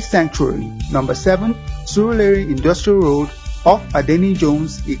 at Praise Sanctuary, number 7, Surulere Industrial Road, off Adeni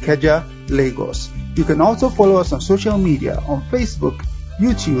Jones, Ikeja, Lagos. You can also follow us on social media on Facebook,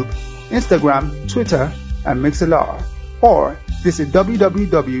 YouTube, Instagram, Twitter, and Mixlr, or visit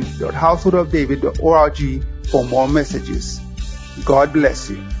www.householdofdavid.org for more messages. God bless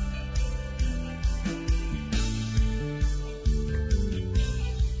you.